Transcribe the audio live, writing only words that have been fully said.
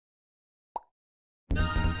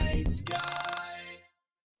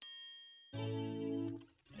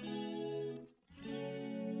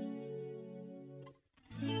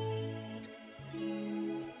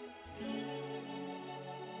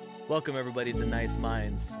Welcome, everybody, to Nice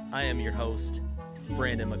Minds. I am your host,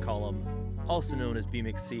 Brandon McCollum, also known as B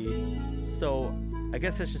McC. So, I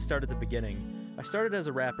guess I should start at the beginning. I started as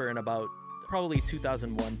a rapper in about probably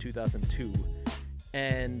 2001, 2002,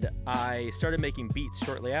 and I started making beats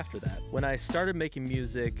shortly after that. When I started making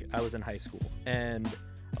music, I was in high school, and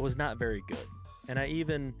I was not very good. And I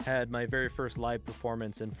even had my very first live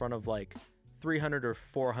performance in front of like 300 or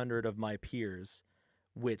 400 of my peers,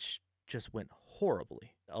 which just went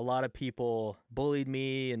horribly. A lot of people bullied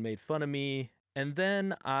me and made fun of me. And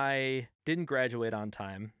then I didn't graduate on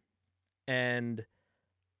time. And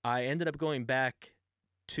I ended up going back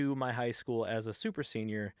to my high school as a super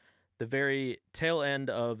senior, the very tail end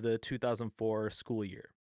of the 2004 school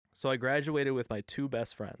year. So I graduated with my two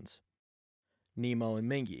best friends, Nemo and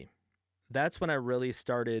Mingy. That's when I really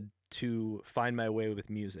started to find my way with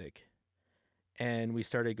music. And we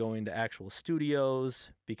started going to actual studios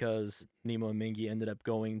because Nemo and Mingy ended up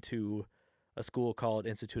going to a school called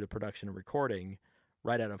Institute of Production and Recording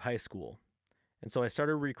right out of high school. And so I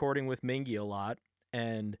started recording with Mingy a lot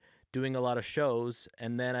and doing a lot of shows.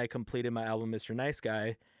 And then I completed my album, Mr. Nice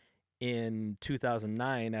Guy, in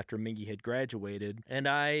 2009 after Mingy had graduated. And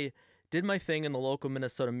I did my thing in the local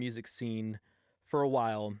Minnesota music scene for a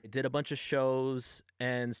while. I did a bunch of shows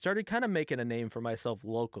and started kind of making a name for myself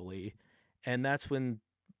locally. And that's when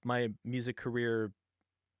my music career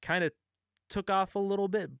kind of took off a little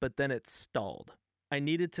bit, but then it stalled. I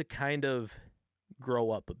needed to kind of grow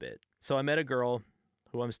up a bit. So I met a girl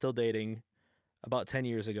who I'm still dating about 10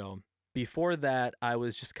 years ago. Before that, I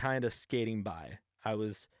was just kind of skating by. I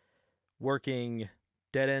was working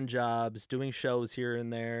dead-end jobs, doing shows here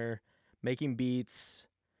and there, making beats,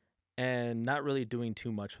 and not really doing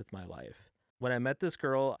too much with my life. When I met this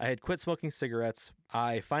girl, I had quit smoking cigarettes.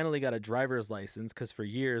 I finally got a driver's license because for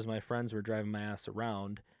years my friends were driving my ass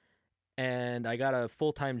around. And I got a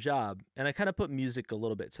full-time job. And I kind of put music a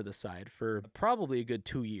little bit to the side for probably a good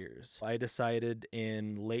 2 years. I decided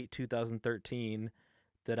in late 2013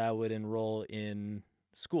 that I would enroll in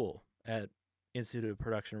school at Institute of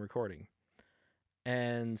Production and Recording.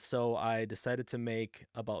 And so I decided to make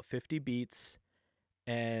about 50 beats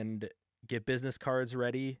and get business cards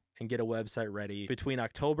ready and get a website ready between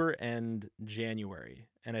October and January.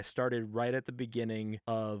 And I started right at the beginning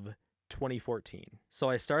of 2014.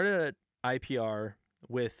 So I started at IPR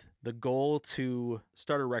with the goal to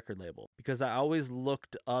start a record label because I always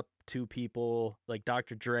looked up to people like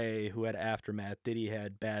Dr. Dre, who had Aftermath, Diddy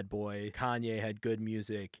had Bad Boy, Kanye had Good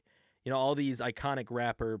Music. You know, all these iconic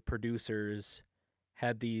rapper producers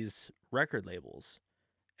had these record labels.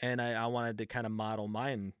 And I wanted to kind of model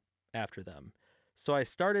mine after them. So I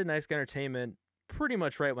started Nice Guy Entertainment pretty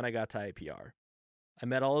much right when I got to IPR. I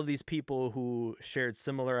met all of these people who shared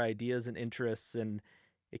similar ideas and interests, and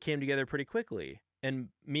it came together pretty quickly. And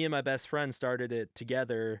me and my best friend started it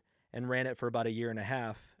together and ran it for about a year and a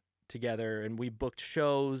half together. And we booked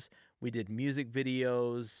shows, we did music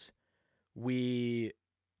videos, we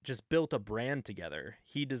just built a brand together.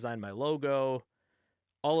 He designed my logo,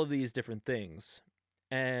 all of these different things.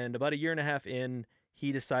 And about a year and a half in,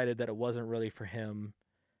 he decided that it wasn't really for him,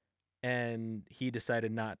 and he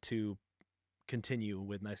decided not to continue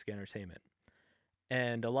with Nice Guy Entertainment.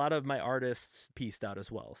 And a lot of my artists pieced out as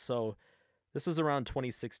well. So this was around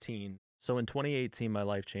 2016. So in 2018, my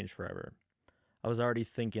life changed forever. I was already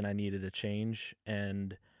thinking I needed a change,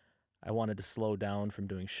 and I wanted to slow down from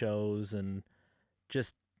doing shows and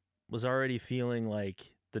just was already feeling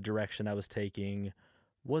like the direction I was taking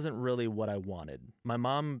wasn't really what I wanted. My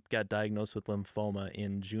mom got diagnosed with lymphoma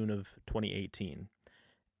in June of 2018.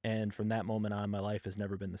 And from that moment on, my life has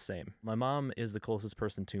never been the same. My mom is the closest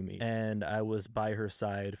person to me, and I was by her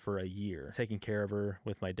side for a year, taking care of her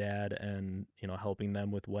with my dad and, helping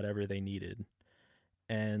them with whatever they needed.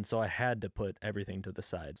 And so I had to put everything to the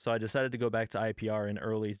side. So I decided to go back to IPR in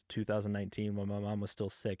early 2019 when my mom was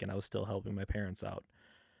still sick and I was still helping my parents out.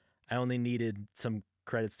 I only needed some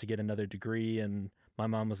credits to get another degree, and my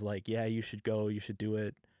mom was like, yeah, you should go, you should do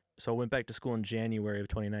it. So I went back to school in January of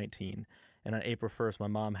 2019, and on April 1st, my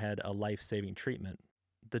mom had a life-saving treatment.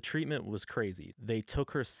 The treatment was crazy. They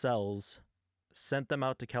took her cells, sent them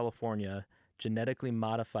out to California, genetically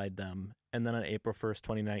modified them, and then on April 1st,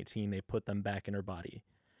 2019, they put them back in her body.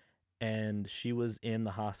 And she was in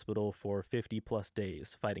the hospital for 50-plus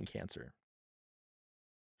days fighting cancer.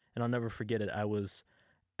 And I'll never forget it. I was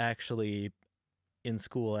actually in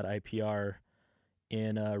school at IPR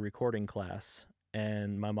in a recording class,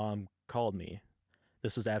 and my mom called me.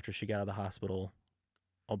 This was after she got out of the hospital,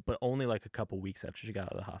 but only like a couple weeks after she got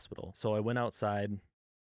out of the hospital. So I went outside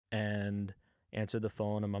and answered the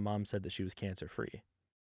phone, and my mom said that she was cancer-free.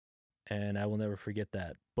 and I will never forget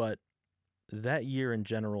that. But that year in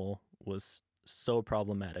general was so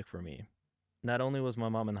problematic for me. Not only was my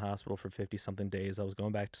mom in the hospital for 50 something days, I was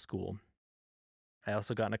going back to school. I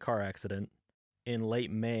also got in a car accident. In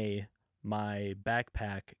late May, my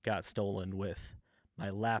backpack got stolen with my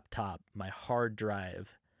laptop, my hard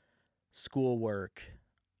drive, schoolwork,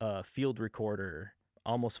 a field recorder,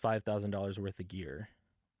 almost $5,000 worth of gear.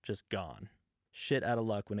 Just gone. Shit out of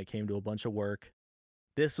luck when it came to a bunch of work.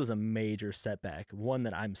 This was a major setback, one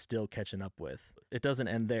that I'm still catching up with. It doesn't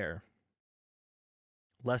end there.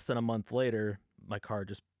 Less than a month later, my car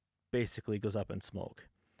just basically goes up in smoke.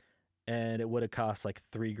 And it would have cost like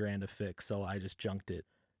 $3,000 to fix, so I just junked it.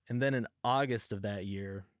 And then in August of that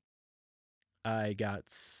year, I got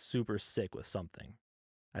super sick with something.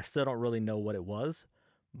 I still don't really know what it was,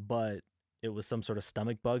 but it was some sort of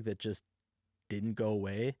stomach bug that just didn't go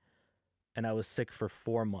away. And I was sick for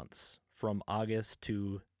 4 months, from August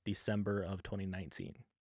to December of 2019.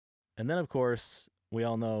 And then, of course, we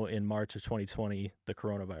all know in March of 2020, the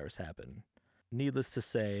coronavirus happened. Needless to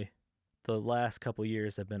say, the last couple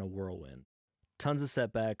years have been a whirlwind. Tons of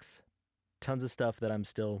setbacks, tons of stuff that I'm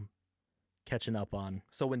still catching up on.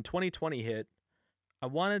 So when 2020 hit, I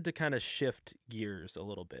wanted to kind of shift gears a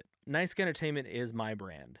little bit. Nice Guy Entertainment is my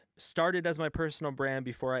brand. Started as my personal brand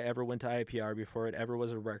before I ever went to IPR, before it ever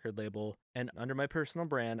was a record label. And under my personal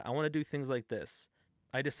brand, I want to do things like this.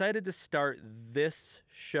 I decided to start this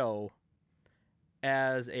show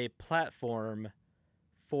as a platform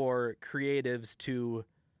for creatives to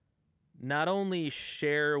not only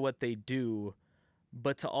share what they do,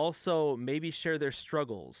 but to also maybe share their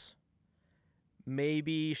struggles,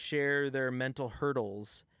 maybe share their mental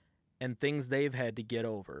hurdles and things they've had to get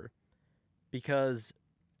over. Because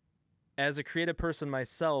as a creative person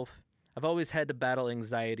myself, I've always had to battle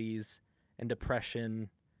anxieties and depression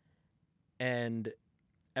and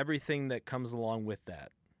everything that comes along with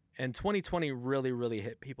that. And 2020 really, really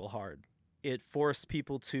hit people hard. It forced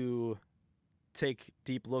people to take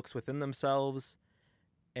deep looks within themselves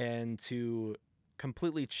and to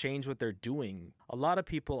completely change what they're doing. A lot of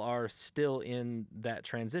people are still in that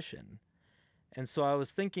transition. And so I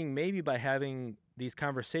was thinking maybe by having these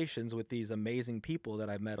conversations with these amazing people that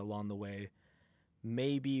I've met along the way,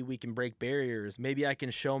 maybe we can break barriers. Maybe I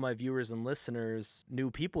can show my viewers and listeners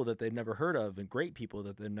new people that they've never heard of and great people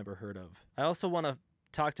that they've never heard of. I also want to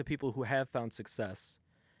talk to people who have found success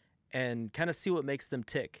and kind of see what makes them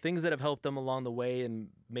tick. Things that have helped them along the way, and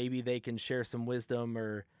maybe they can share some wisdom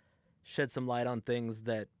or shed some light on things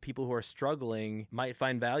that people who are struggling might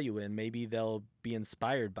find value in. Maybe they'll be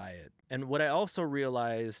inspired by it. And what I also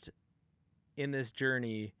realized in this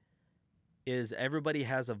journey is everybody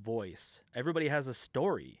has a voice. Everybody has a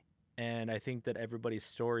story. And I think that everybody's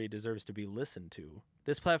story deserves to be listened to.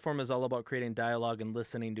 This platform is all about creating dialogue and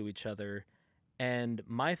listening to each other. And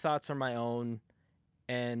my thoughts are my own,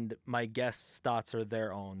 and my guests' thoughts are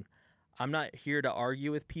their own. I'm not here to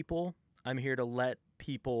argue with people. I'm here to let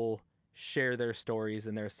people share their stories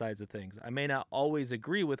and their sides of things. I may not always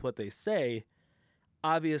agree with what they say.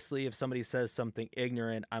 Obviously, if somebody says something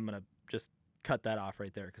ignorant, I'm going to just cut that off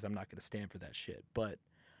right there because I'm not going to stand for that shit. But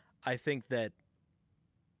I think that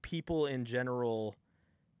people in general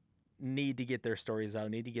need to get their stories out,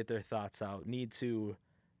 need to get their thoughts out, need to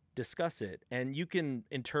discuss it. And you can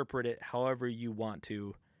interpret it however you want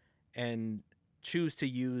to and choose to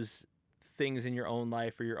use things in your own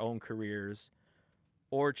life or your own careers,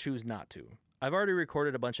 or choose not to. I've already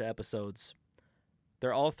recorded a bunch of episodes.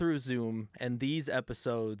 They're all through Zoom, and these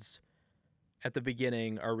episodes at the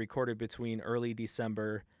beginning are recorded between early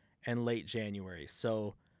December and late January.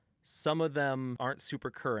 So some of them aren't super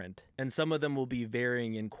current, and some of them will be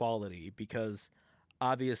varying in quality because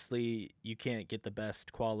obviously you can't get the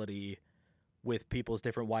best quality with people's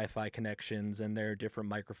different Wi-Fi connections and their different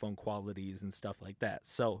microphone qualities and stuff like that.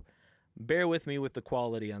 So bear with me with the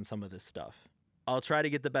quality on some of this stuff. I'll try to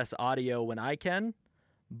get the best audio when I can,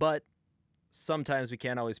 but sometimes we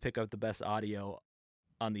can't always pick up the best audio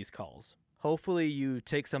on these calls. Hopefully you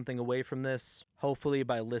take something away from this. Hopefully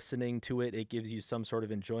by listening to it, it gives you some sort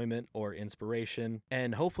of enjoyment or inspiration.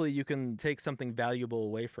 And hopefully you can take something valuable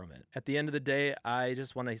away from it. At the end of the day, I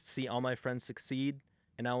just want to see all my friends succeed.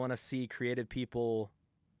 And I want to see creative people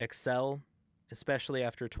excel, especially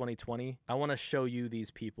after 2020. I want to show you these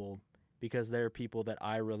people because they're people that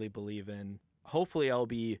I really believe in. Hopefully I'll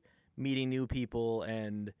be meeting new people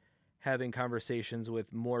and having conversations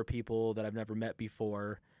with more people that I've never met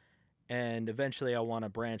before. And eventually I want to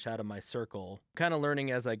branch out of my circle. I'm kind of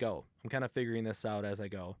learning as I go. I'm kind of figuring this out as I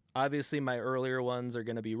go. Obviously my earlier ones are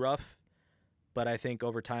going to be rough, but I think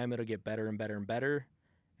over time it'll get better and better and better.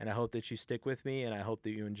 and I hope that you stick with me, and I hope that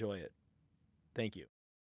you enjoy it. Thank you.